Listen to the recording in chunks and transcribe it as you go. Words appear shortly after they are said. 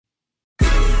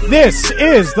This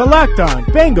is the Locked On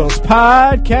Bengals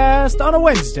podcast on a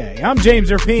Wednesday. I'm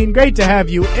James Rapien. Great to have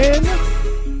you in.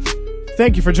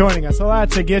 Thank you for joining us. A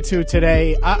lot to get to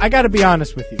today. I got to be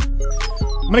honest with you.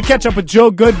 I'm going to catch up with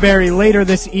Joe Goodberry later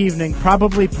this evening.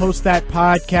 Probably post that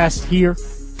podcast here.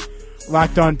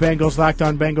 Locked On Bengals,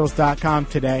 LockedOnBengals.com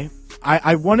today.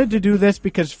 I wanted to do this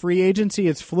because free agency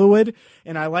is fluid,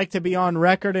 and I like to be on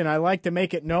record, and I like to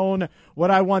make it known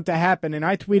what I want to happen. And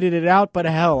I tweeted it out, but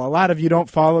hell, a lot of you don't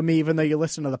follow me, even though you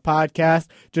listen to the podcast,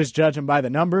 just judging by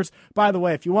the numbers. By the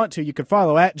way, if you want to, you can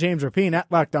follow at James Rapien,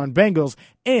 at Locked On Bengals,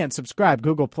 and subscribe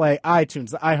Google Play,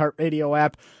 iTunes, the iHeartRadio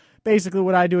app. Basically,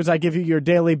 what I do is I give you your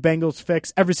daily Bengals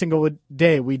fix. Every single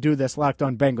day we do this Locked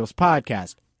On Bengals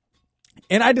podcast.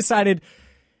 And I decided...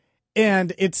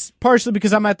 And it's partially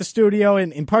because I'm at the studio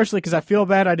and partially because I feel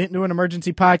bad I didn't do an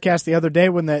emergency podcast the other day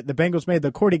when the Bengals made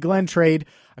the Cordy Glenn trade.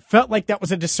 I felt like that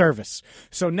was a disservice.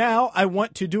 So now I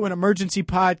want to do an emergency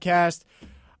podcast.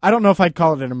 I don't know if I'd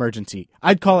call it an emergency.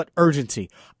 I'd call it urgency.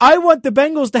 I want the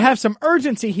Bengals to have some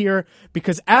urgency here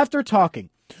because after talking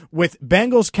with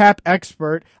Bengals cap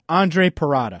expert Andre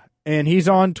Parada, and he's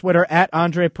on Twitter at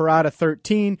Andre Parada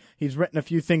 13. He's written a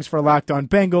few things for Locked On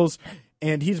Bengals.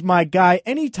 And he's my guy.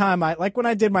 Anytime like when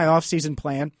I did my offseason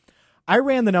plan, I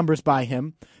ran the numbers by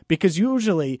him because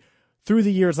usually through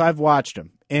the years I've watched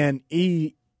him and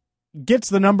he gets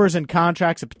the numbers and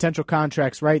contracts and potential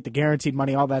contracts right, the guaranteed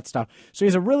money, all that stuff. So he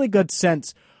has a really good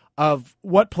sense of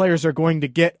what players are going to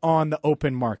get on the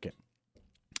open market.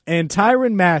 And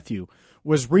Tyrann Mathieu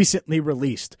was recently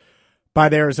released by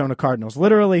the Arizona Cardinals,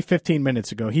 literally 15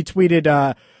 minutes ago. He tweeted,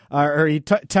 he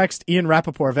texted Ian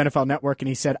Rappaport of NFL Network, and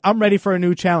he said, "I'm ready for a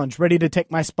new challenge, ready to take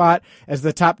my spot as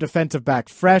the top defensive back.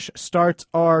 Fresh starts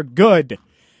are good."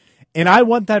 And I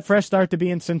want that fresh start to be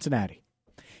in Cincinnati.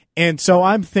 And so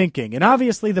I'm thinking, and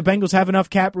obviously the Bengals have enough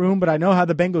cap room, but I know how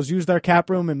the Bengals use their cap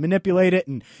room and manipulate it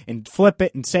and flip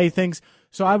it and say things.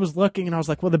 So I was looking, and I was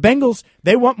like, well, the Bengals,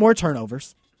 they want more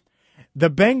turnovers. The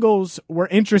Bengals were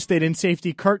interested in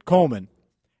safety Kurt Coleman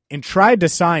and tried to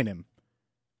sign him.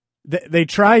 They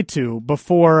tried to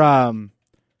before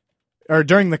or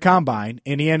during the combine,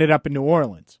 and he ended up in New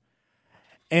Orleans.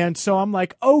 And so I'm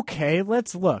like, okay,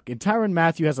 let's look. And Tyrann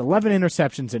Mathieu has 11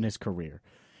 interceptions in his career.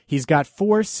 He's got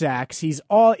 4 sacks. He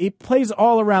plays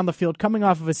all around the field, coming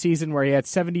off of a season where he had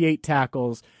 78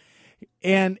 tackles.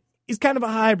 And he's kind of a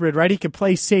hybrid, right? He could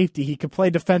play safety. He could play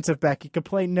defensive back. He could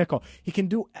play nickel. He can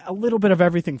do a little bit of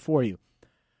everything for you.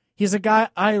 He's a guy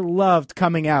I loved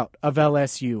coming out of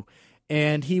LSU.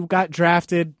 And he got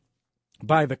drafted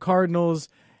by the Cardinals.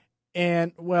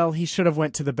 And, well, he should have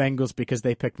went to the Bengals because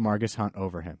they picked Margus Hunt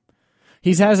over him.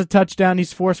 He has a touchdown.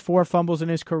 He's forced 4 fumbles in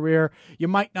his career. You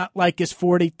might not like his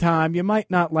 40 time. You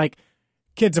might not like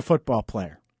kid's a football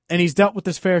player. And he's dealt with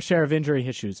his fair share of injury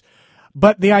issues.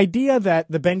 But the idea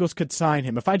that the Bengals could sign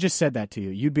him, if I just said that to you,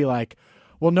 you'd be like,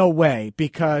 well, no way,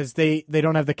 because they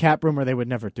don't have the cap room or they would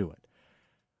never do it.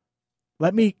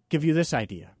 Let me give you this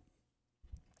idea.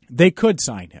 They could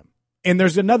sign him. And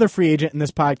there's another free agent in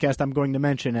this podcast I'm going to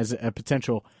mention as a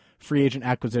potential free agent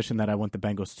acquisition that I want the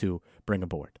Bengals to bring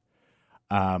aboard.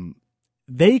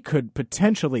 They could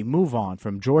potentially move on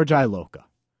from George Iloka.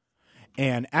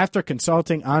 And after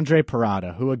consulting Andre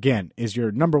Parada, who, again, is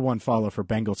your number one follower for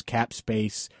Bengals cap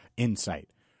space insight,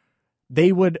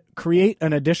 they would create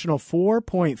an additional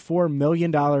 $4.4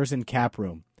 million in cap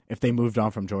room if they moved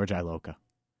on from George Iloka,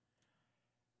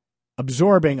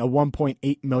 absorbing a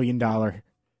 $1.8 million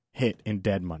hit in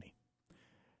dead money.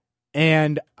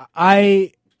 And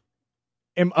I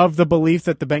am of the belief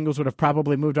that the Bengals would have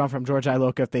probably moved on from George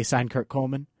Iloka if they signed Kurt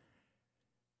Coleman.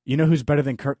 You know who's better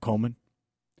than Kurt Coleman?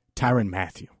 Tyrann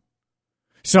Mathieu.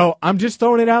 So I'm just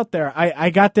throwing it out there. I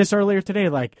got this earlier today.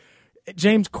 Like,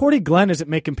 James, Cordy Glenn isn't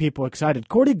making people excited.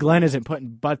 Cordy Glenn isn't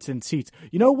putting butts in seats.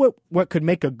 You know what could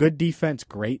make a good defense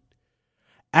great?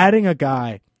 Adding a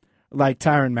guy like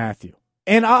Tyrann Mathieu.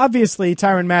 And obviously,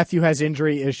 Tyrann Mathieu has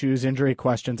injury issues, injury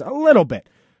questions, a little bit.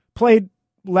 Played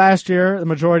last year, the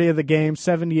majority of the game,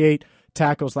 78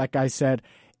 tackles, like I said.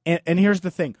 And here's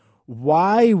the thing.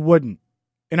 Why wouldn't,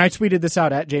 and I tweeted this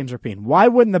out at James Rapien, why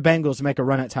wouldn't the Bengals make a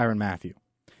run at Tyrann Mathieu?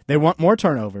 They want more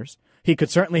turnovers. He could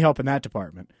certainly help in that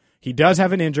department. He does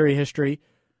have an injury history.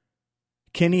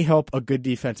 Can he help a good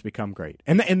defense become great?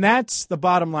 And that's the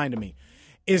bottom line to me.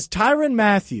 Is Tyrann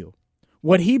Mathieu,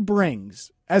 what he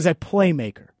brings as a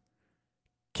playmaker,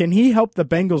 can he help the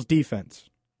Bengals defense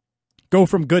go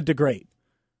from good to great?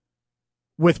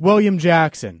 With William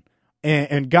Jackson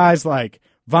and guys like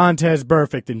Vontaze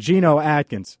Burfict and Geno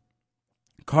Atkins,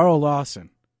 Carl Lawson,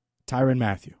 Tyrann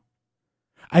Mathieu.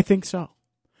 I think so.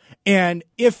 And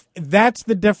if that's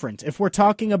the difference, if we're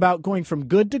talking about going from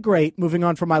good to great, moving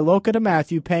on from Iloka to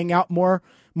Matthew, paying out more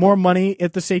money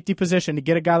at the safety position to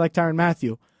get a guy like Tyrann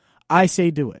Mathieu, I say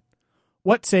do it.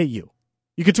 What say you?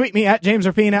 You can tweet me at James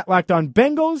Rapien at Locked On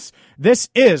Bengals. This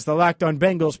is the Locked On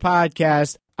Bengals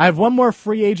podcast. I have one more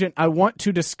free agent I want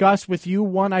to discuss with you,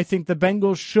 one I think the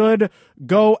Bengals should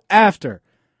go after.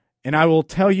 And I will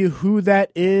tell you who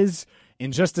that is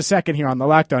in just a second here on the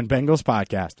Locked On Bengals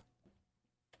podcast.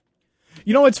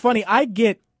 You know what's funny? All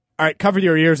right, cover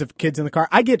your ears if kids in the car.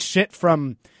 I get shit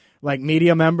from like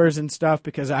media members and stuff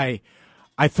because I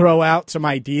throw out some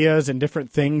ideas and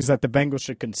different things that the Bengals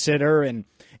should consider and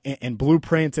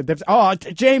blueprints. And oh,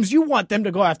 James, you want them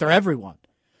to go after everyone.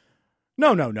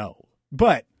 No.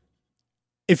 But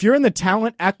if you're in the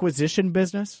talent acquisition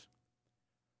business,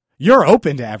 you're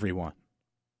open to everyone.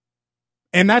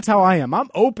 And that's how I am. I'm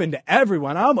open to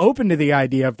everyone. I'm open to the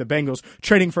idea of the Bengals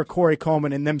trading for Corey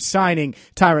Coleman and them signing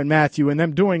Tyrann Mathieu and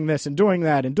them doing this and doing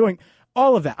that and doing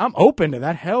all of that. I'm open to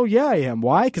that. Hell yeah, I am.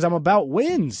 Why? Because I'm about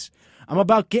wins. I'm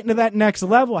about getting to that next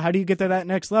level. How do you get to that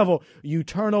next level? You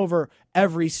turn over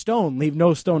every stone, leave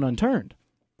no stone unturned.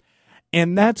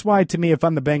 And that's why, to me, if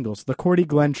I'm the Bengals, the Cordy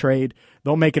Glenn trade,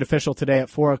 they'll make it official today at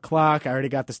 4 o'clock. I already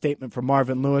got the statement from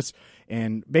Marvin Lewis.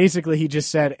 And basically, he just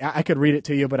said, I could read it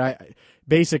to you, but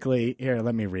here,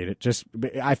 let me read it.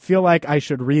 I feel like I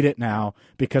should read it now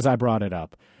because I brought it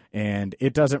up. And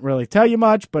it doesn't really tell you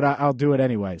much, but I'll do it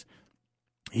anyways.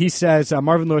 He says,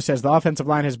 Marvin Lewis says, the offensive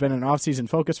line has been an offseason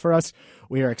focus for us.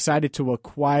 We are excited to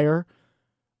acquire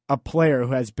a player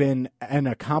who has been an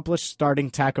accomplished starting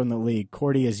tackle in the league.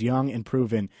 Cordy is young and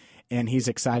proven, and he's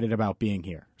excited about being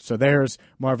here. So there's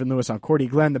Marvin Lewis on Cordy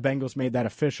Glenn. The Bengals made that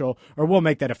official, or will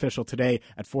make that official today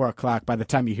at 4 o'clock. By the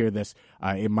time you hear this,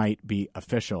 it might be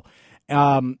official.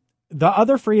 The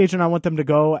other free agent I want them to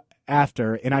go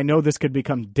after, and I know this could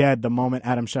become dead the moment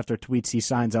Adam Schefter tweets he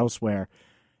signs elsewhere,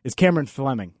 is Cameron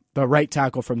Fleming, the right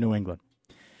tackle from New England.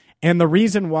 And the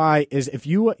reason why is if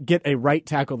you get a right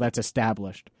tackle that's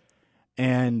established,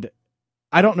 and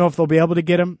I don't know if they'll be able to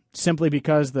get him simply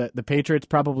because the Patriots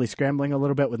probably scrambling a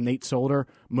little bit with Nate Solder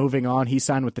moving on. He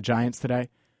signed with the Giants today.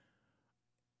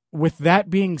 With that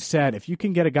being said, if you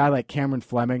can get a guy like Cameron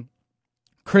Fleming,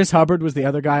 Chris Hubbard was the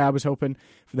other guy I was hoping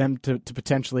for them to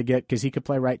potentially get because he could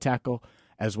play right tackle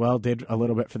as well, did a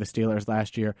little bit for the Steelers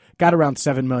last year, got around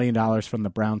 $7 million from the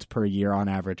Browns per year on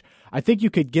average. I think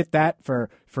you could get that for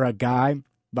a guy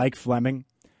like Fleming.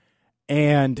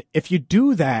 And if you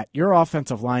do that, your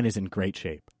offensive line is in great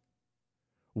shape.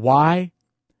 Why?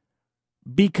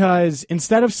 Because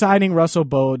instead of signing Russell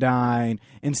Bodine,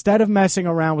 instead of messing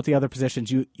around with the other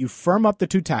positions, you firm up the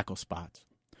 2 tackle spots.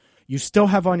 You still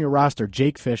have on your roster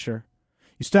Jake Fisher.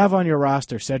 You still have on your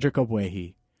roster Cedric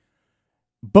Ogbuehi.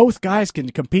 Both guys can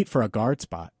compete for a guard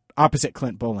spot opposite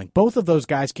Clint Bowling. Both of those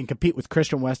guys can compete with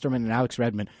Christian Westerman and Alex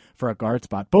Redmond for a guard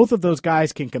spot. Both of those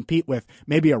guys can compete with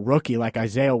maybe a rookie like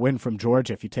Isaiah Wynn from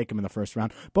Georgia if you take him in the first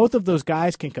round. Both of those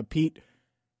guys can compete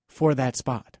for that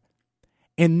spot.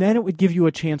 And then it would give you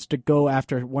a chance to go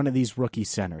after one of these rookie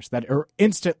centers that are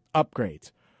instant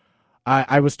upgrades.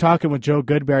 I was talking with Joe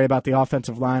Goodberry about the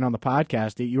offensive line on the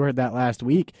podcast. You heard that last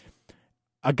week.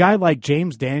 A guy like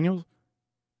James Daniels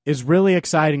is really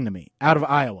exciting to me out of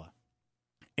Iowa.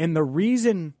 And the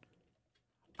reason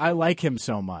I like him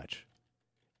so much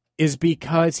is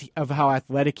because of how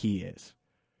athletic he is.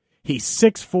 He's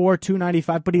 6'4",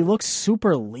 295, but he looks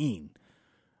super lean,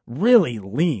 really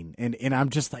lean. And I'm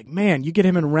just like, man, you get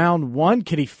him in round 1,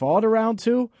 could he fall to round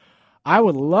 2? I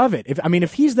would love it.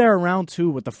 If he's there in round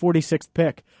 2 with the 46th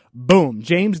pick, boom,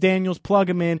 James Daniels, plug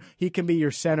him in. He can be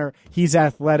your center. He's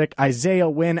athletic. Isaiah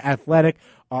Wynn, athletic.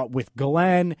 With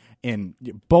Glenn and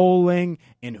Bowling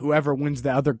and whoever wins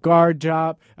the other guard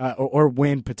job or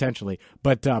win potentially.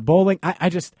 But Bowling,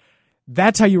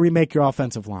 that's how you remake your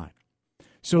offensive line.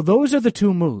 So those are the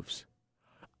 2 moves.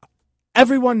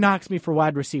 Everyone knocks me for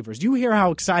wide receivers. You hear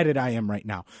how excited I am right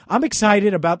now. I'm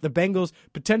excited about the Bengals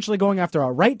potentially going after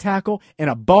a right tackle and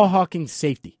a ball-hawking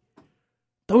safety.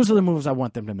 Those are the moves I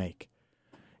want them to make.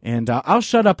 And I'll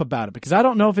shut up about it because I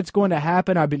don't know if it's going to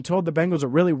happen. I've been told the Bengals are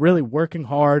really, really working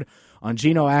hard on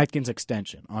Geno Atkins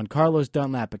extension, on Carlos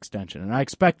Dunlap extension. And I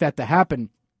expect that to happen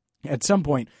at some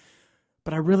point.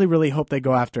 But I really, really hope they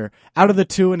go after, out of the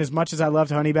 2, and as much as I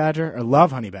love Honey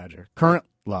Badger, current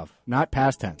love, not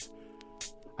past tense,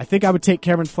 I think I would take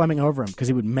Cameron Fleming over him because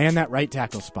he would man that right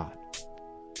tackle spot.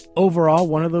 Overall,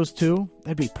 one of those 2,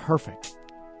 that'd be perfect.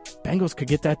 Bengals could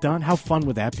get that done. How fun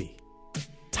would that be?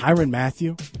 Tyrann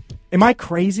Mathieu? Am I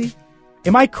crazy?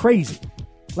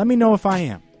 Let me know if I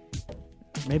am.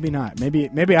 Maybe not.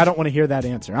 Maybe I don't want to hear that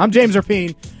answer. I'm James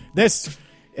Rapien. This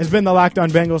has been the Locked On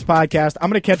Bengals podcast. I'm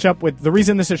going to catch up with, the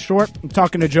reason this is short, I'm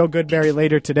talking to Joe Goodberry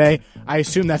later today. I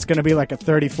assume that's going to be like a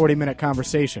 30, 40-minute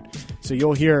conversation. So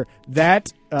you'll hear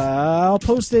that. I'll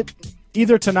post it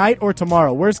either tonight or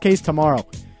tomorrow. Worst case, tomorrow.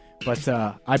 But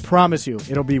I promise you,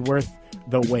 it'll be worth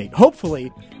the wait.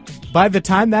 Hopefully, by the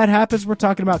time that happens, we're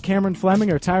talking about Cameron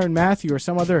Fleming or Tyrann Mathieu or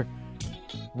some other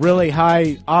really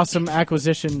high, awesome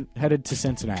acquisition headed to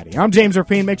Cincinnati. I'm James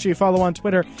Rapien. Make sure you follow on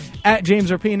Twitter at James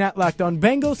Rapien, at Locked On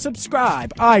Bengals.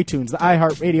 Subscribe, iTunes, the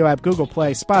iHeartRadio app, Google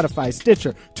Play, Spotify,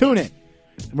 Stitcher, TuneIn,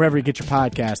 wherever you get your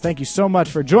podcast. Thank you so much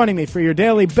for joining me for your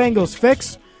daily Bengals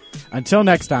fix. Until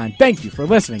next time, thank you for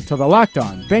listening to the Locked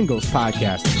On Bengals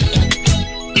podcast.